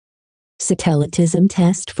Satellitism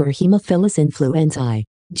test for Haemophilus influenzae.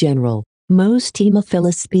 General. Most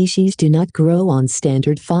Haemophilus species do not grow on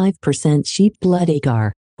standard 5% sheep blood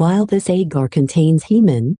agar. While this agar contains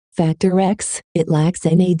hemin, factor X, it lacks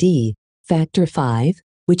NAD, factor 5,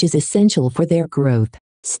 which is essential for their growth.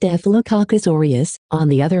 Staphylococcus aureus, on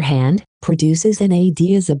the other hand, produces NAD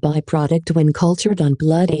as a byproduct when cultured on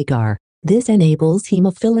blood agar. This enables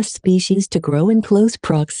Haemophilus species to grow in close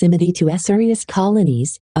proximity to aureus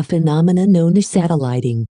colonies, a phenomenon known as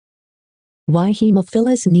satelliting. Why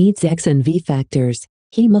Haemophilus needs X and V factors.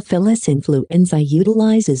 Haemophilus influenzae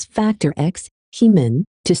utilizes factor X, hemin,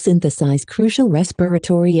 to synthesize crucial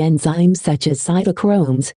respiratory enzymes such as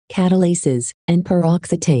cytochromes, catalases, and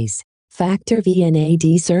peroxidase. Factor V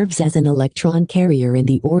NAD serves as an electron carrier in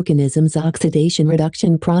the organism's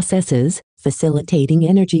oxidation-reduction processes, facilitating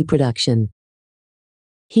energy production.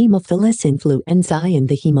 Haemophilus influenzae in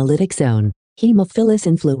the hemolytic zone. Haemophilus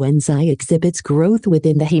influenzae exhibits growth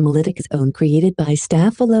within the hemolytic zone created by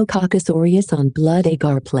Staphylococcus aureus on blood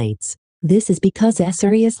agar plates. This is because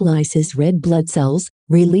aureus lyses red blood cells,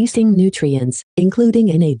 releasing nutrients, including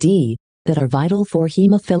NAD, that are vital for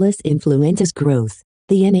Haemophilus influenzae's growth.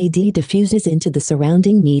 The NAD diffuses into the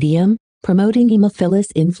surrounding medium, promoting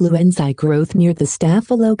Haemophilus influenzae growth near the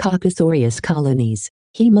Staphylococcus aureus colonies.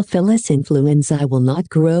 Haemophilus influenzae will not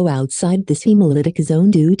grow outside this hemolytic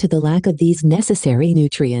zone due to the lack of these necessary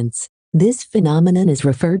nutrients. This phenomenon is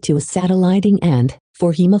referred to as satelliting and,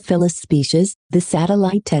 for Haemophilus species, the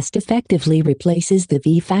satellite test effectively replaces the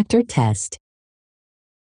V-factor test.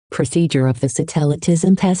 Procedure of the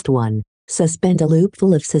Satellitism test 1. Suspend a loop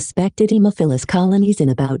full of suspected Haemophilus colonies in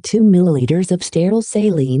about 2 ml of sterile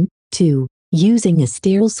saline. 2. Using a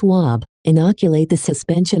sterile swab, inoculate the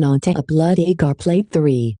suspension onto a blood agar plate.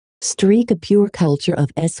 3. Streak a pure culture of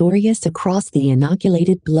S. aureus across the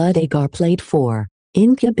inoculated blood agar plate. 4.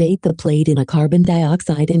 Incubate the plate in a carbon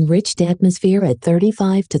dioxide-enriched atmosphere at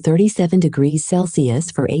 35 to 37 degrees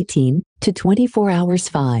Celsius for 18 to 24 hours.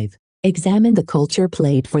 5. Examine the culture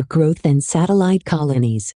plate for growth and satellite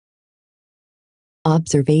colonies.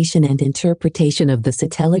 Observation and interpretation of the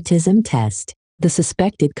Satellitism test. The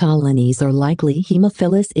suspected colonies are likely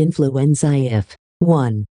Haemophilus influenzae if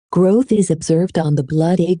 1. Growth is observed on the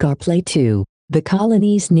blood agar plate. 2. The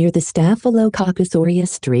colonies near the Staphylococcus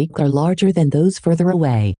aureus streak are larger than those further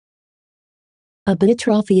away.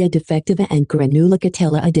 Abiotrophia defectiva and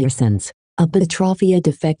Granulicatella adiacens. Abiotrophia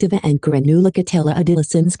defectiva and Granulicatella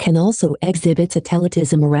adiacens can also exhibit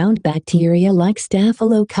satellitism around bacteria like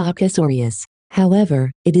Staphylococcus aureus.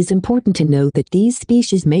 However, it is important to note that these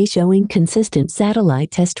species may show inconsistent satellite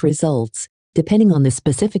test results, depending on the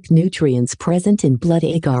specific nutrients present in blood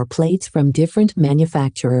agar plates from different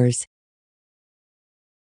manufacturers.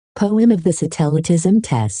 Poem of the Satellitism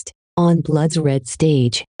test. On blood's red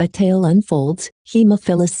stage, a tale unfolds,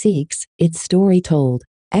 Haemophilus seeks, its story told.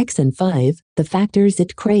 X and 5, the factors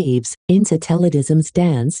it craves, in Satellitism's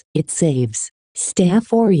dance, it saves.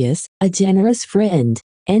 Staph aureus, a generous friend.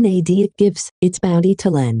 NAD it gives, its bounty to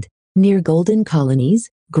lend. Near golden colonies,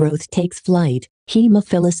 growth takes flight,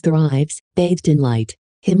 Haemophilus thrives, bathed in light.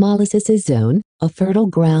 Hemolysis zone, a fertile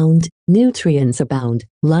ground, nutrients abound,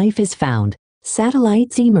 life is found.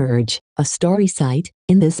 Satellites emerge, a starry sight,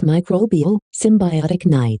 in this microbial, symbiotic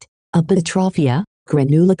night. Abiotrophia,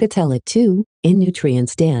 Granulicatella 2, in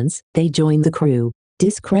nutrients dance, they join the crew.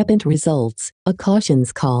 Discrepant results, a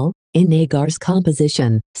caution's call, in agar's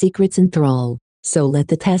composition, secrets enthrall. So let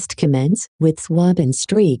the test commence, with swab and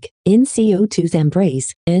streak, in CO2's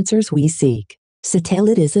embrace, answers we seek.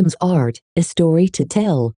 Satellitism's art, a story to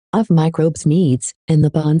tell, of microbes' needs, and the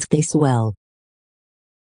bonds they swell.